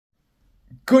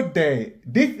Good day.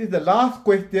 This is the last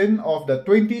question of the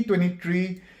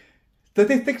 2023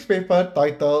 statistics paper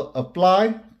titled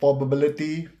Apply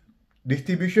Probability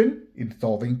Distribution in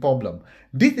Solving Problem.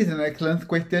 This is an excellent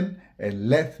question and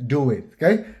let's do it.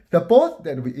 Okay. Suppose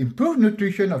that we improve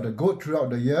nutrition of the goat throughout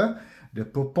the year. The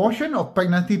proportion of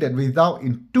pregnancy that result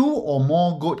in 2 or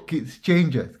more goat kids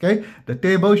changes. Okay, the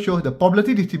table shows the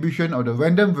probability distribution of the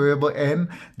random variable n,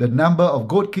 the number of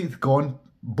goat kids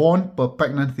born per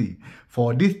pregnancy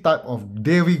for this type of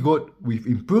dairy goat with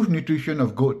improved nutrition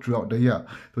of goat throughout the year.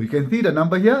 So you can see the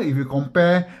number here. If you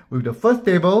compare with the first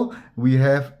table, we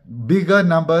have bigger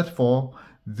numbers for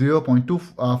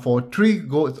 0.2 for 3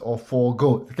 goats or 4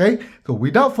 goats. Okay, so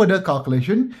without further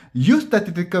calculation, use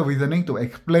statistical reasoning to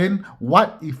explain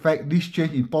what effect this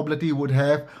change in probability would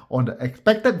have on the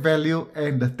expected value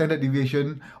and the standard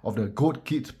deviation of the goat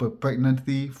kids per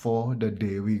pregnancy for the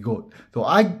dairy goat. So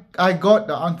I got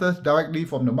the answers directly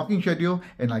from the marking schedule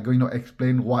and I'm going to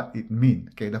explain what it means.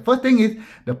 Okay, the first thing is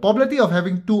the probability of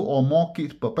having 2 or more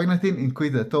kids per pregnancy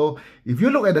increases. So if you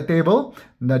look at the table,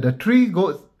 the 3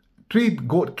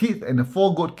 goat kids and the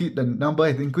 4 goat kids, the number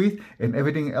has increased and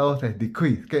everything else has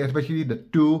decreased. Okay, especially the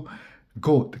 2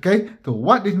 goat. Okay, so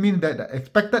what this means that the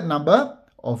expected number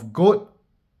of goat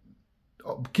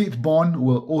kids born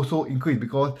will also increase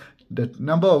because the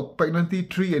number of pregnancy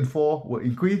 3 and 4 will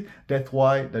increase. That's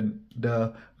why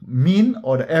the mean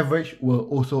or the average will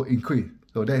also increase.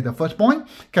 So that is the first point.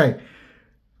 Okay.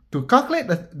 To calculate,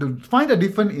 to find the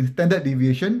difference in standard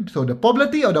deviation, so the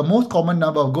probability of the most common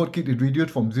number of goat kids is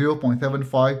reduced from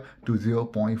 0.75 to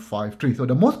 0.53. So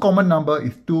the most common number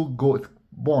is 2 goats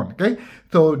born. Okay,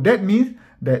 so that means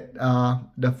that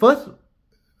the first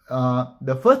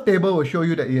table will show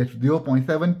you that it has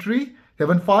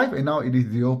 0.75 and now it is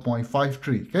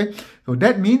 0.53. Okay, so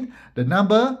that means the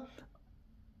number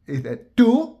is at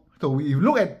 2. So we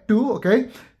look at 2. Okay.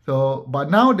 So,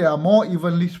 but now they are more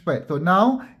evenly spread. So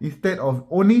now, instead of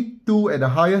only 2 at the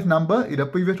highest number, in the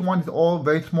previous one is all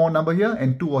very small number here,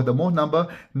 and 2 was the most number,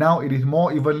 now it is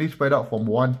more evenly spread out from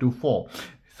 1 to 4.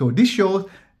 So this shows,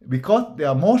 because they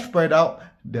are more spread out,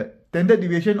 the standard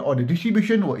deviation or the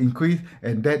distribution will increase,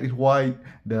 and that is why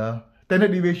the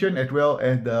standard deviation as well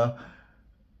as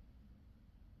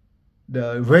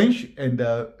the range and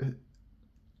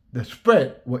the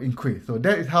spread will increase. So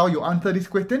that is how you answer this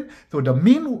question. So the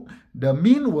mean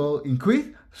will increase,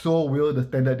 so will the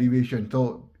standard deviation.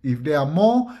 So if there are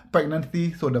more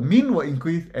pregnancy, so the mean will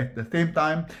increase at the same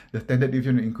time, the standard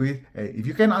deviation will increase. And if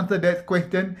you can answer that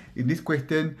question, in this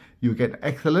question, you get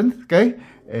excellence, okay?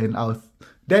 And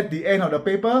that's the end of the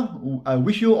paper. I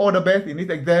wish you all the best in this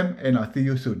exam and I'll see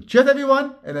you soon. Cheers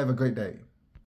everyone and have a great day.